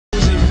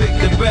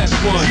the best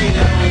one.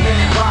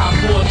 5,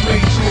 4, 3,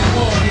 2,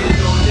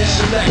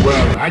 1.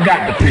 Well, I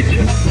got the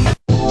picture.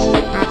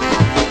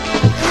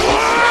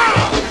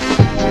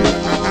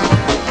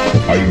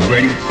 Are you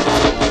ready?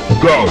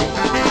 Go!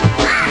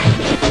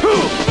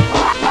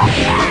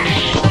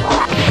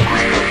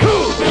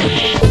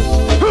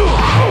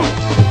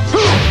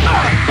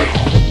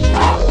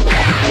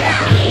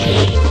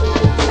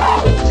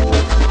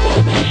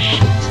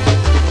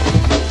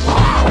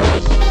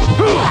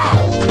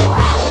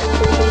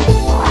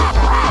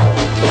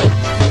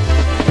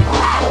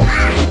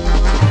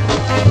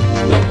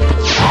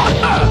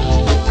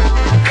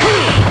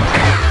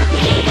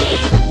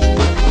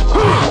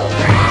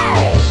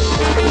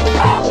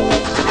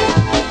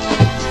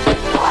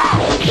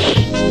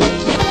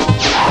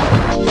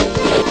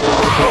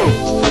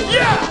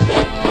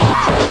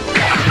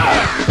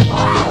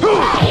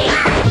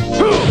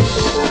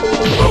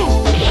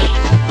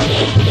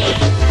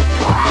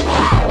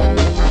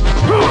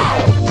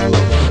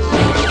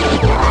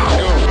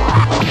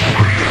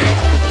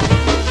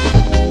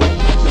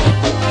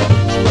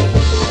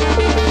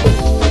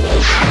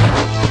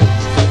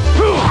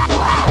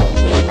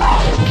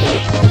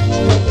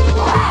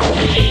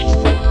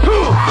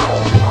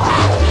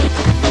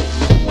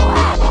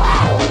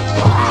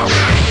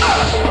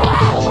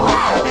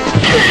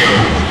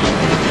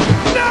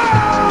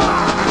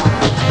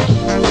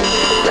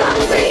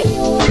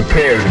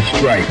 Prepare to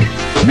strike.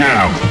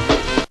 Now!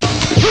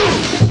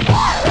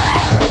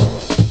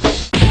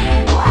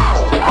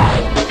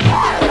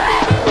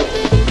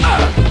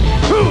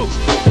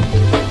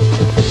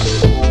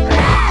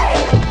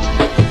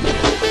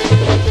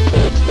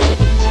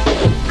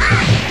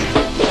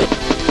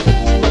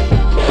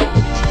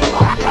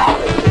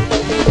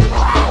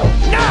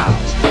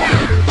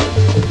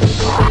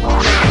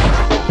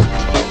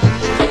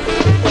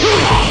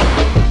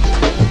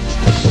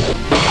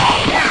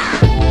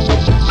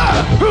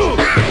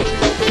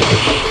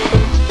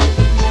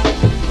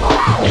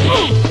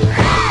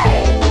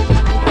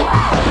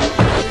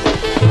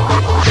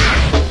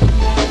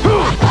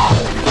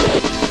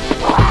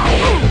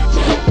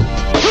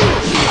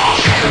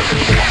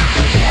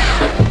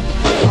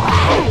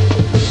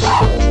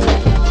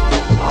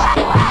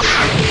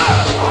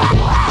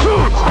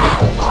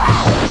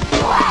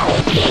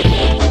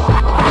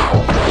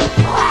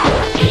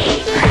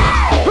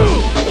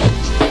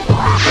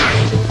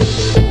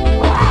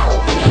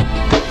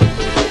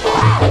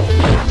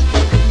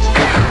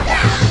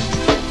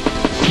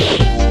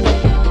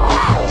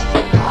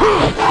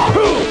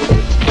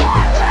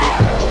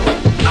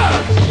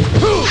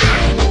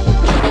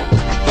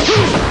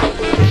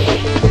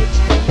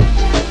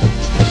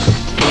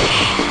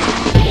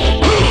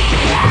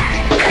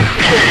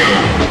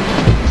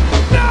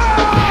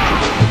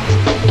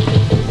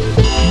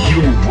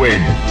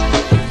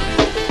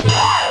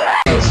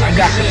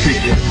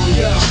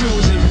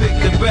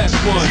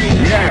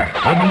 Yeah,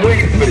 I've been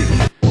waiting for this.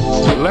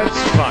 Let's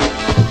fight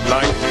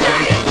like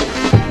Kenzo.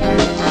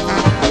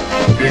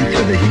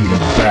 Into the heat of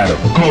battle.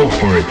 Go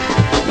for it.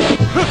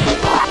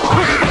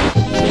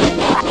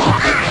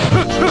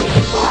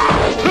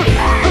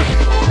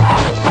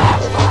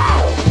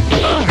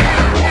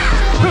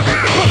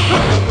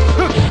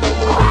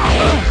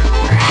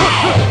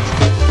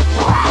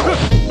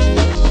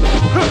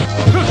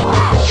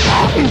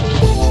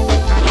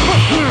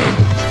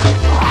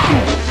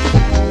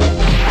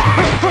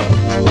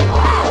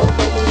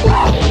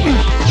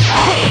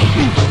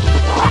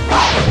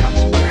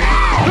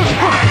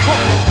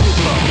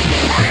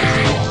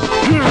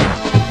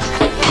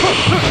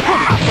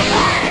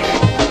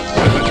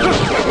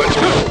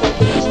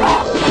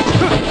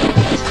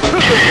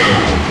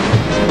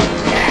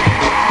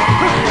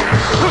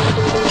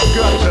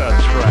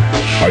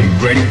 Are you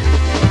ready?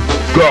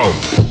 Go!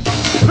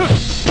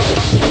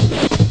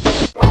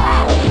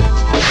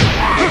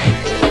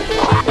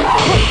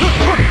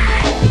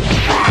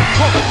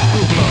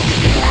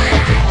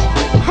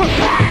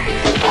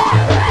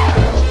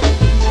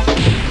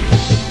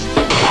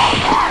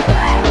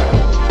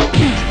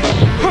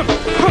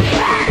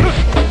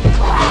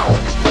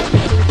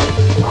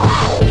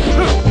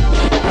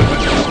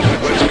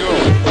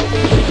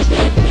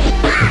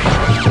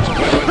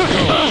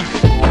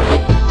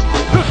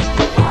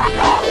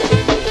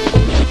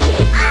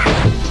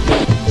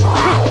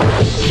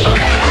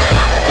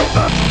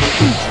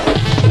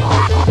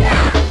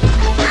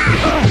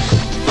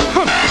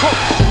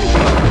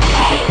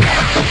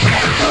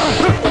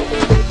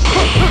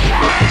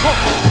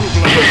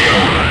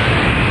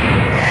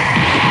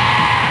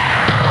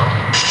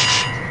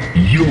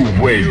 You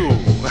win. You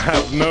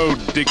have no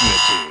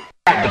dignity.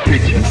 Got the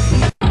picture.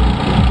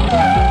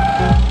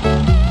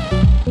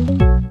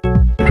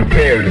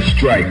 Prepare to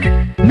strike.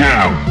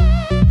 Now.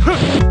 1,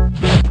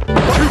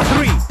 2,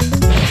 3.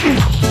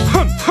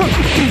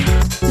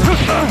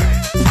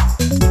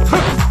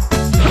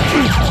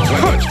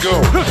 Let's go.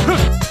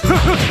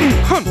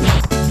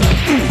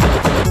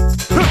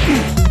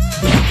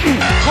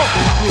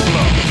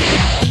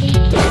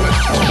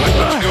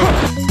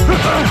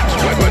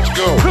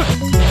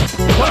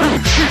 Let's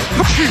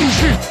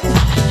go.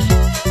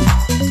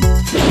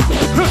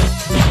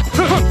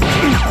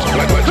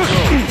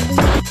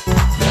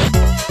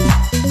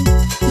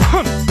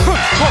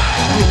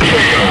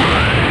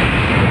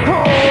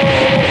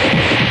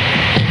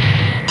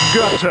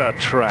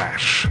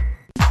 trash.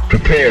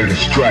 Prepare to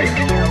strike.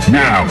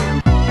 Now.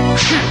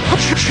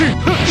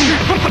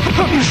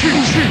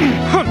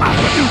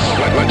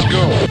 Let's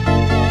go.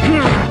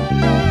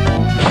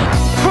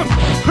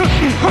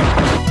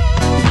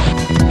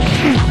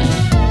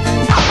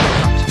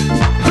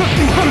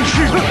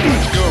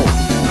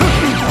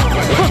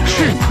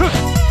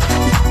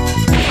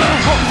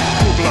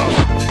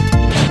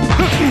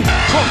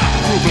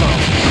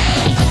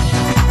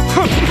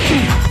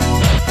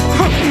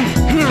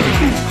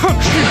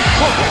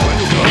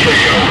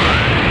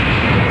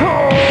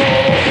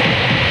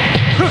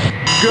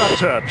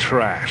 Gutter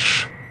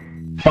trash.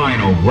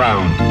 Final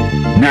round.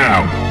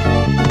 Now.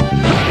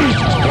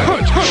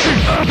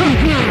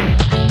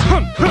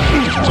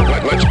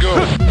 Let's go.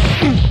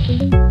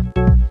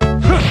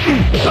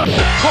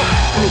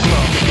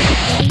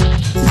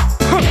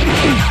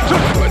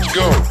 Let's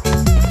go.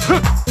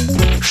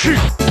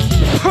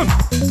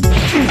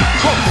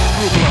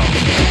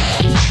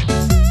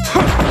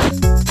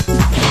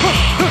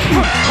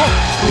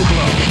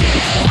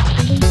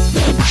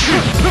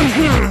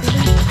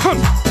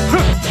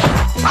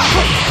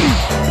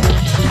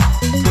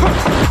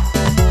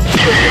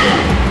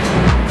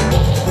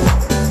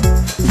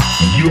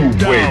 You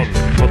win.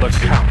 For the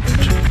count.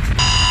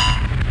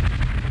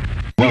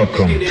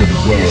 Welcome to the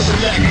world of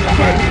street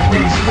fighting.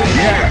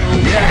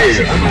 Yeah,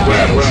 here for the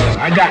battles.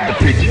 I got the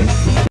picture.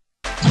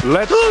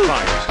 Let's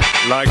fight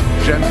like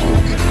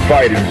gentlemen.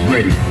 Fighters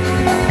ready.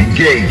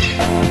 Engage.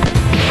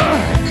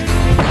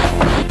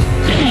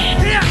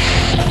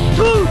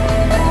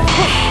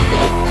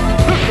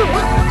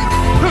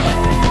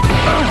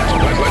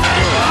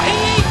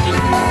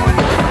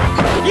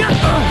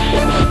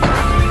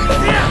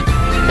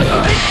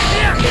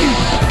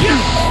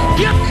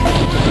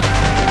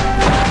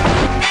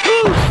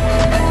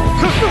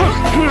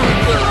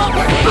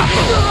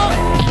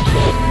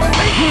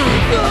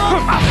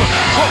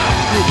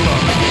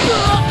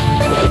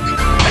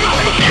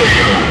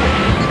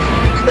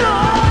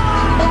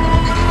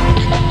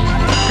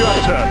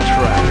 Gutter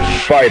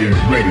trash. Fighters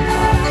ready.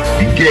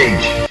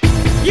 Engage.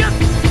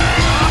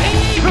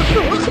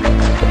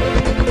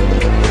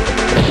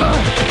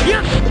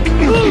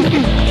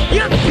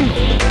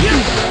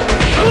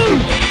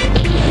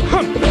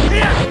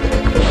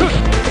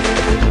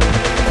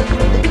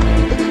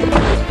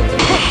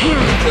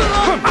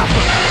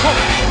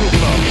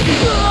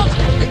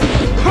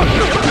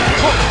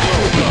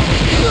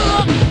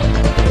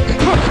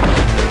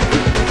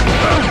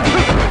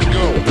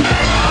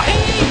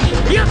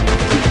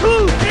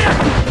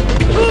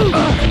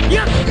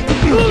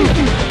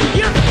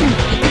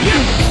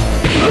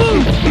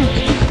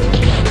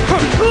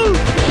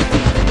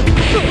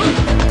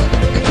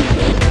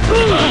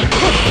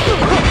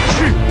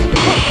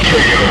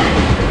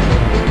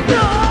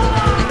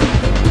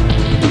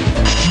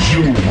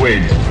 You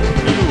win.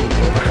 You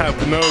have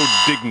no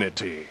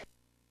dignity.